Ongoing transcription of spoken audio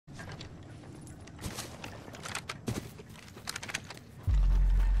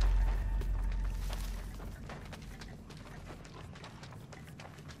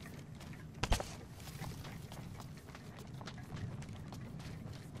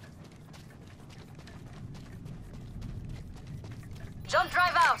Jump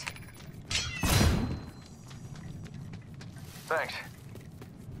drive out! Thanks.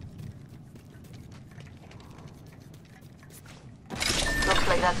 Looks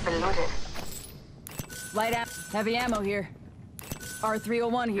like that's been looted. Light ammo, heavy ammo here.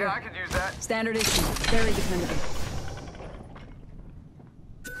 R301 here. Yeah, I could use that. Standard issue, very dependable.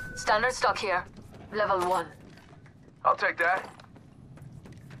 Standard stock here. Level 1. I'll take that.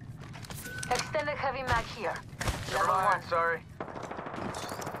 Extended heavy mag here. Never Level 1. mind, sorry.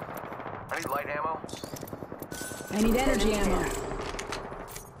 I need light ammo. I need energy ammo.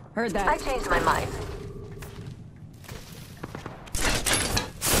 Heard I that. changed my mind.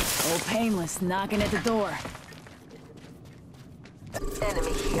 Oh, painless, knocking at the door.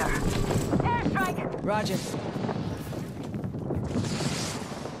 Enemy here. Airstrike! Roger.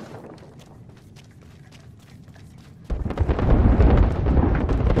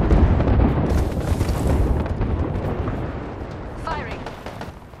 Firing.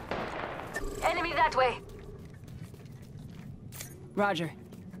 Enemy that way. Roger.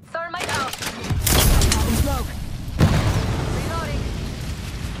 Thermite out. Popping smoke. Reloading.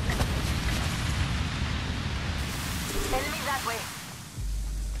 Enemy that way.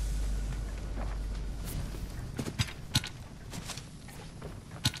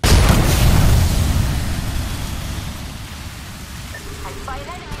 I fight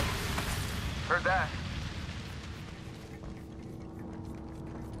enemy. Heard that.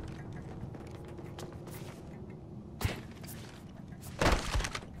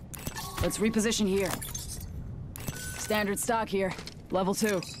 Let's reposition here. Standard stock here. Level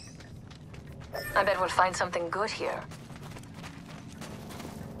 2. I bet we'll find something good here.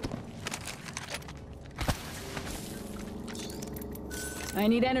 I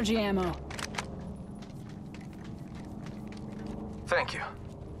need energy ammo. Thank you.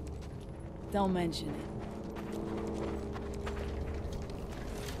 Don't mention it.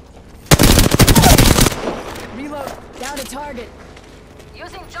 Reload. Down to target.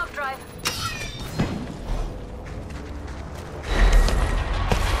 Using jump drive.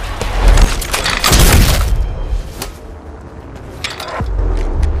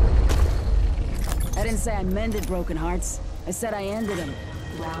 I didn't say I mended broken hearts. I said I ended them.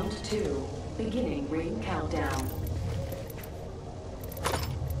 Round 2. Beginning ring countdown.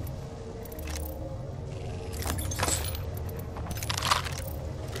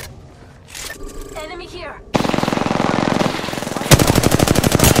 Enemy here.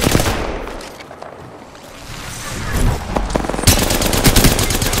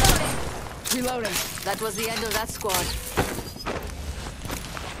 Reloading. That was the end of that squad.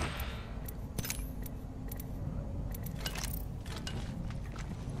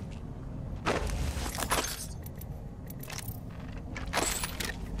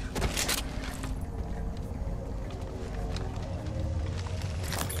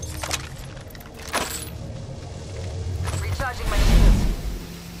 Recharging my shields.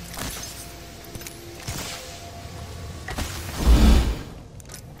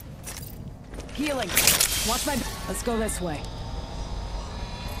 Healing. Watch my... Let's go this way.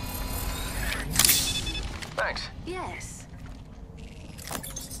 Thanks. Yes.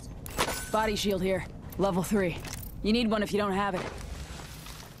 Body shield here. Level 3. You need one if you don't have it.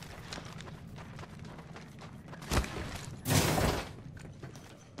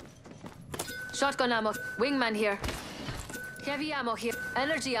 Shotgun ammo. Wingman here. Heavy ammo here.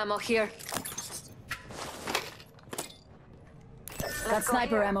 Energy ammo here. Got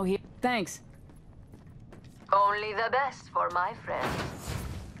sniper ammo here. Thanks. Only the best for my friends.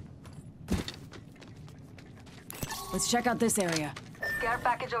 Let's check out this area. Care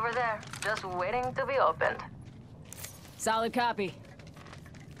package over there. Just waiting to be opened. Solid copy.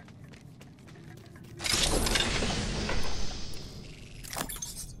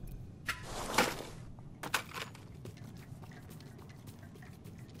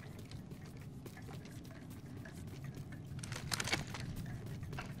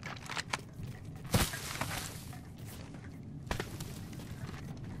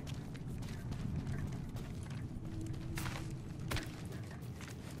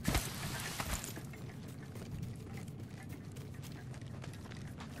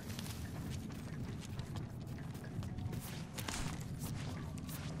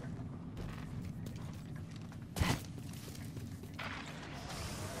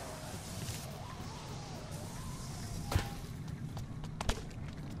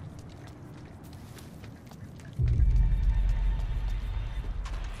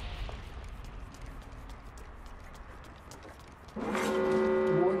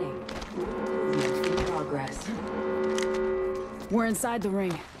 Warning. Movement in progress. We're inside the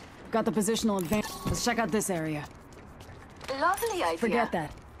ring. Got the positional advantage. Let's check out this area. lovely idea. Forget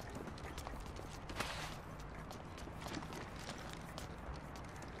that.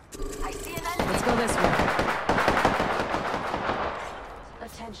 I see an enemy. Let's go this way.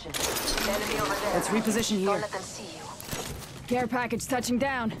 Attention. Enemy over there. Let's reposition here. Don't let them see you. Care package touching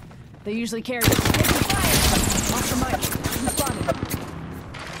down. They usually carry. Take the fire! Off the mic. Spotted.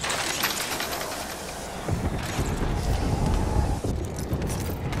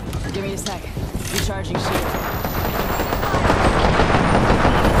 Give me a sec. Recharging shield.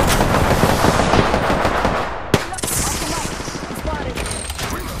 Spotted.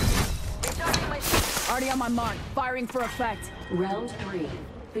 Recharging my shield. Already on my mark. Firing for effect. Round 3.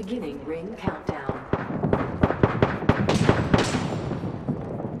 Beginning ring countdown.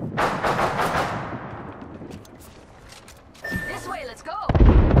 This way, let's go. Top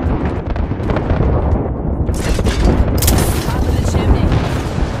of the chimney.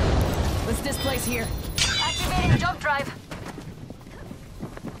 Let's displace here. Activating jump drive.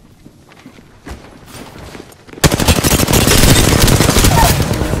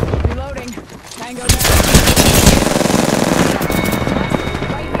 Reloading. Tango down.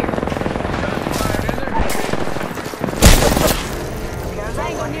 Right here.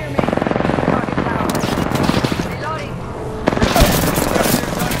 Tango near me. Target down. Reloading.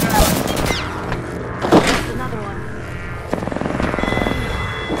 Another one.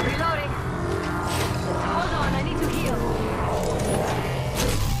 Reloading. Hold on, I need to heal.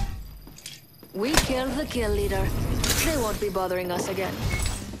 We killed the kill leader. They won't be bothering us again.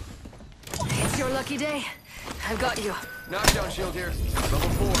 It's your lucky day. I've got you. Knockdown shield here. Level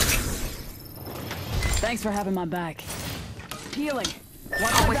 4. Thanks for having my back. Healing.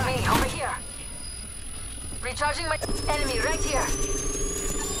 Watch Come my with back. me, over here. Recharging my enemy right here.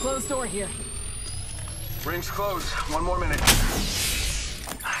 Closed door here. Ring's closed. 1 more minute.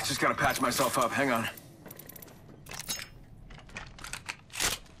 I just gotta patch myself up. Hang on.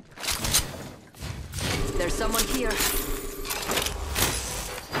 There's someone here.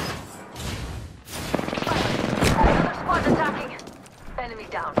 Another squad attacking. Enemy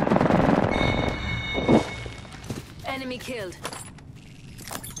down. Enemy killed.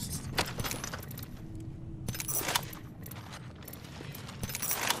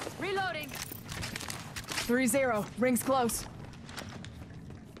 Reloading. 3-0. Rings close.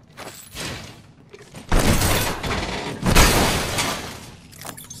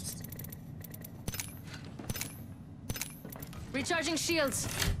 Recharging shields.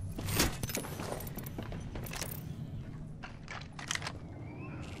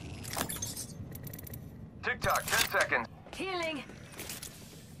 Tick-tock, 10 seconds. Healing.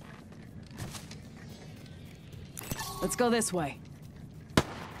 Let's go this way.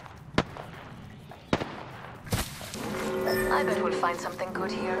 I bet we'll find something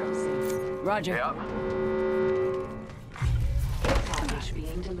good here. Roger. Yep. Package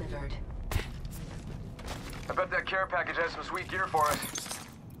being delivered. I bet that care package has some sweet gear for us.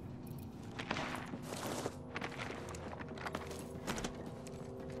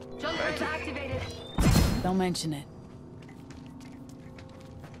 Jump drive activated. Don't mention it.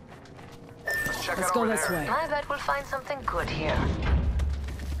 Let's check Let's out go over this there. way. I bet we'll find something good here.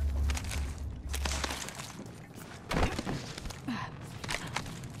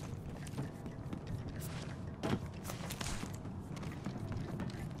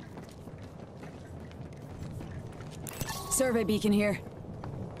 Survey beacon here.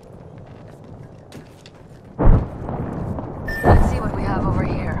 Let's see what we have over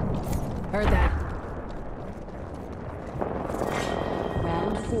here. Heard that.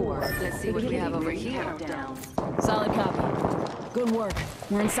 Round 4. Let's see what we have over Ring here. countdown. Solid copy. Good work.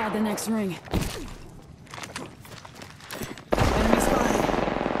 We're inside the next ring. Enemy spotted.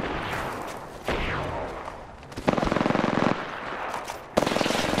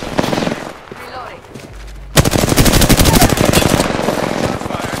 Reloading.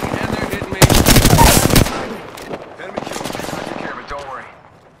 Fired, and they're hitting me. Enemy killed. I took care of it, don't worry.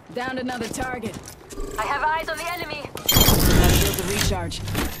 Downed another target. I have eyes on the enemy. Got a shield to recharge. Two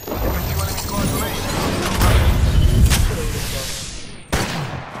enemy squads remaining.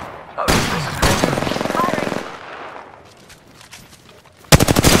 Oh, this is great. Firing.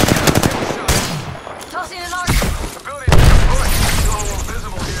 Tossing an arc. The building is destroyed. Still a little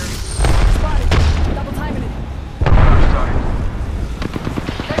visible here. Spotted. Double timing it. Sorry.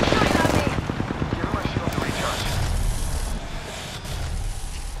 They're shooting at me. Give him my shield to recharge.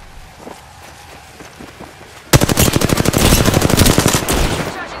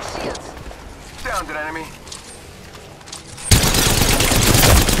 Recharging shields. Downed an enemy.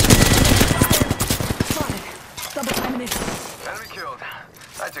 Spotted. Double timing it. Enemy killed.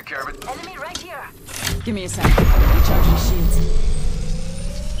 I took care of it. Enemy right here. Give me a sec. Recharging shields.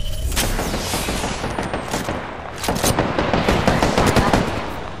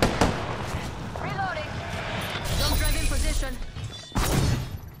 Reloading. Don't drive in position.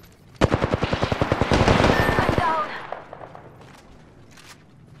 I'm down.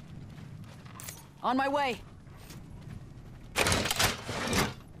 On my way.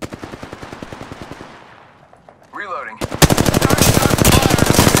 Reloading.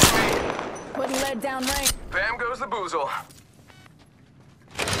 Putting lead down range. Bam goes the boozle.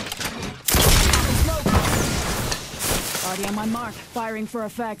 Already on my mark. Firing for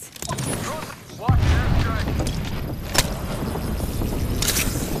effect. Watch airstrike.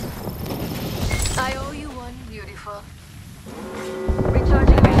 I owe you one, beautiful.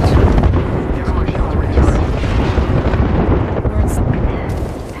 Recharging range. Give him a shield reach. We're inside.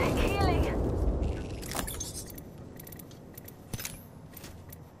 Healing.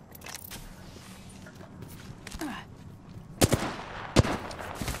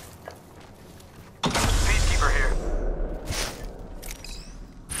 Peacekeeper here.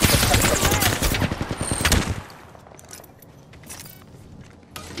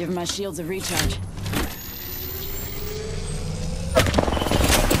 Giving my shields a recharge.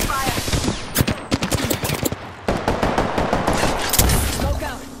 Smoke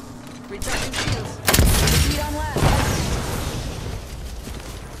out. Recharging shields. Feet on left.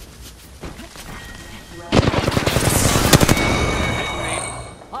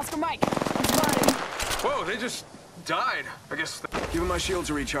 Oscar Mike. I'm spotted. Whoa, they just died. I guess. Giving my shields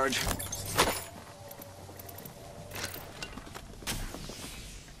a recharge.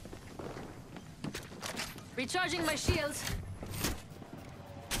 Recharging my shields.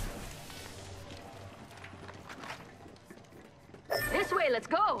 This way, let's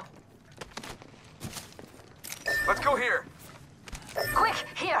go. Let's go here. Quick,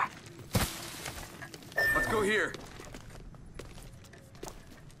 here. Let's go here.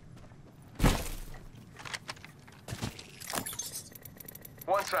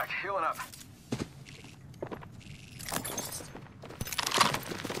 One sec, healing up.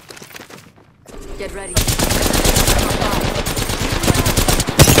 Get ready.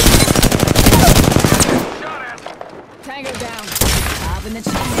 Shot at. Tango down. Up in the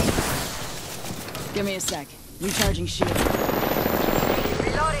chimney. Give me a sec. Recharging shield.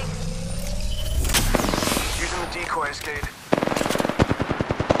 Reloading. Using the decoy escape.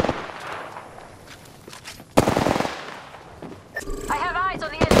 I have eyes on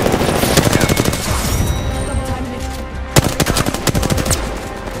the enemy. Double timing it.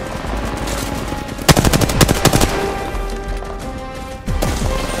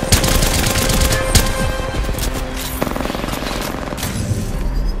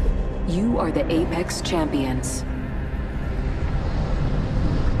 You are the Apex Champions.